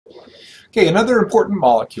Okay, another important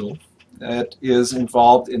molecule that is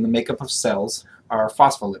involved in the makeup of cells are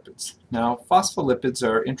phospholipids. Now, phospholipids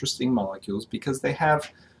are interesting molecules because they have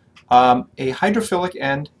a hydrophilic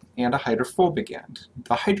end and a hydrophobic end.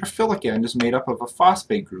 The hydrophilic end is made up of a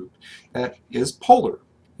phosphate group that is polar.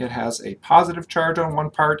 It has a positive charge on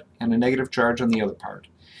one part and a negative charge on the other part.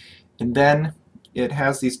 And then it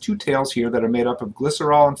has these two tails here that are made up of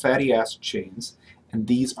glycerol and fatty acid chains, and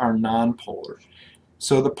these are nonpolar.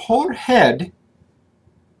 So the polar head,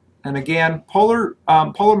 and again, polar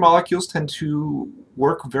molecules tend to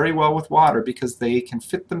work very well with water because they can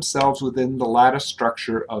fit themselves within the lattice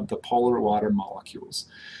structure of the polar water molecules.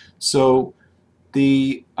 So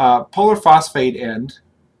the polar phosphate end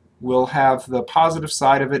will have the positive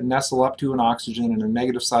side of it nestle up to an oxygen and the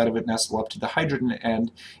negative side of it nestle up to the hydrogen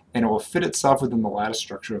end, and it will fit itself within the lattice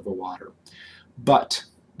structure of the water. But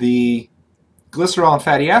the glycerol and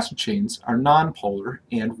fatty acid chains are nonpolar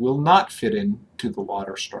and will not fit into the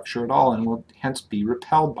water structure at all and will hence be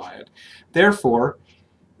repelled by it. Therefore,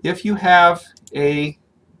 if you have a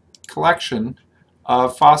collection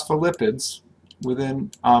of phospholipids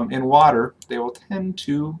within in water, they will tend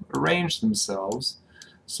to arrange themselves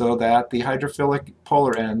so that the hydrophilic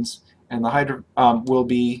polar ends and the will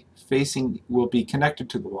be connected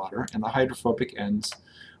to the water, and the hydrophobic ends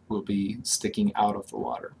will be sticking out of the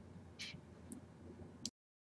water.